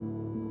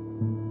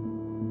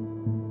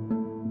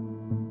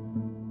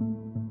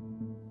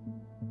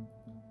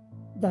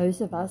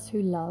Those of us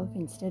who love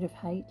instead of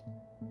hate,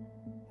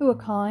 who are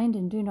kind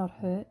and do not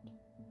hurt,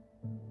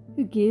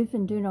 who give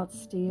and do not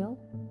steal,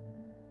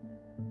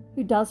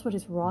 who does what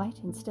is right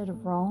instead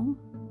of wrong.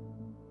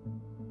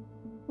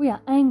 We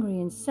are angry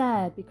and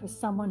sad because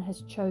someone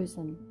has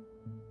chosen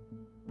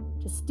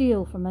to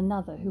steal from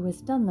another who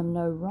has done them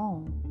no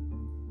wrong.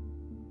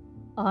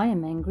 I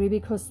am angry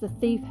because the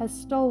thief has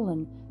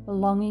stolen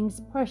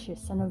belongings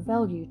precious and of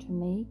value to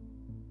me.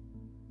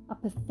 A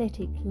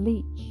pathetic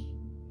leech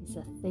is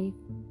a thief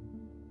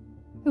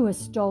who has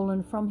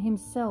stolen from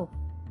himself,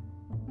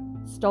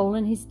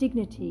 stolen his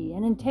dignity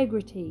and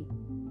integrity,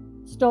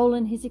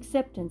 stolen his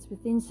acceptance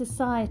within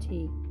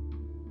society,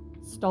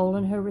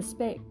 stolen her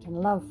respect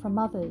and love from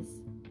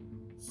others,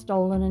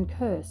 stolen and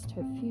cursed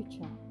her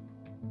future.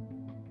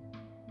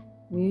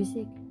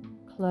 Music,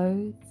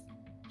 clothes,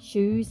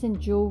 shoes and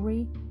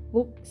jewelry,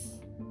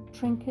 books,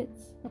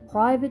 trinkets, a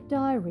private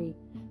diary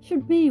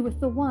should be with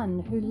the one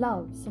who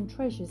loves and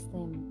treasures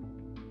them.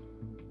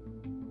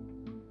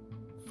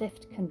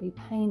 Theft can be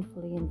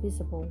painfully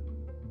invisible.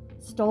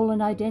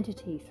 Stolen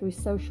identity through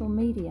social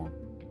media,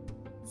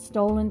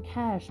 stolen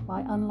cash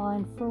by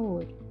online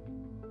fraud,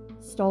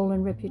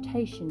 stolen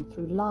reputation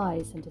through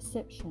lies and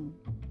deception.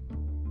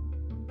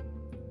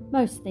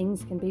 Most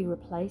things can be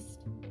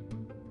replaced,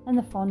 and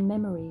the fond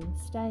memory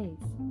stays.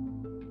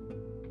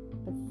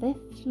 But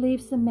theft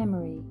leaves the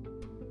memory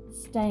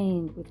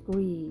stained with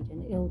greed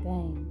and ill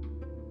gain.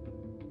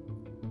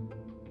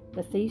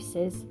 The thief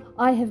says,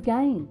 "I have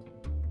gained,"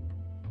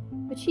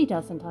 but she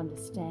doesn't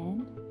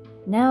understand,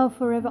 now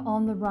forever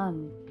on the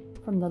run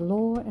from the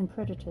law and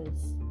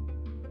predators.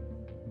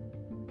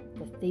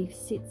 The thief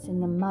sits in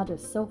the mud of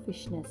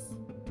selfishness,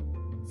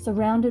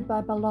 surrounded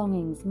by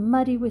belongings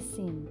muddy with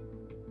sin.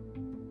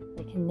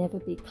 They can never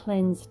be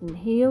cleansed and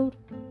healed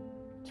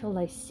till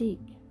they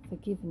seek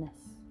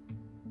forgiveness.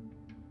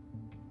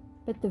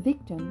 But the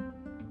victim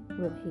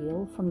will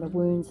heal from the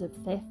wounds of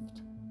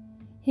theft,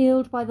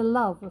 healed by the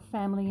love of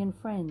family and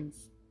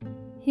friends,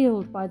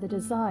 healed by the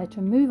desire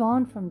to move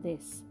on from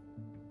this,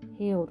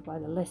 healed by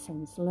the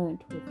lessons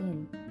learnt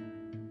within.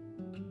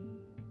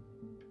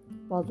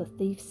 While the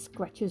thief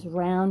scratches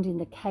round in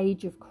the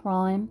cage of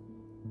crime,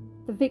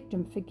 the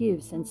victim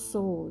forgives and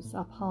soars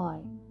up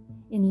high,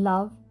 in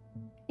love,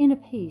 inner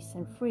peace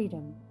and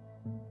freedom,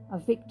 a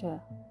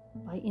victor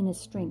by inner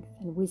strength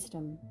and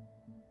wisdom.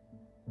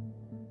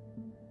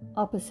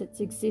 Opposites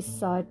exist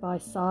side by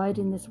side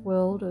in this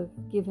world of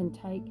give and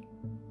take.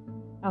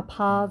 Our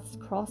paths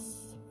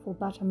cross for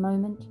but a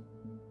moment,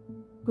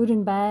 good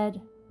and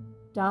bad,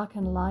 dark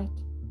and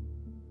light,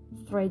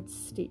 threads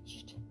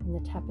stitched in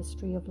the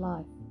tapestry of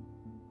life.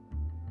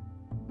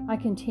 I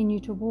continue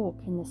to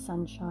walk in the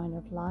sunshine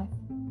of life,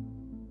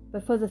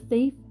 but for the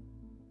thief,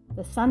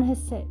 the sun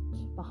has set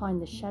behind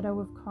the shadow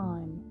of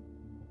crime.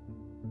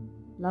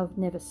 Love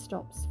never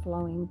stops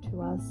flowing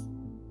to us.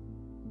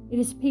 It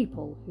is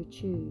people who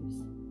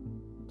choose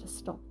to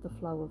stop the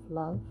flow of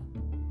love.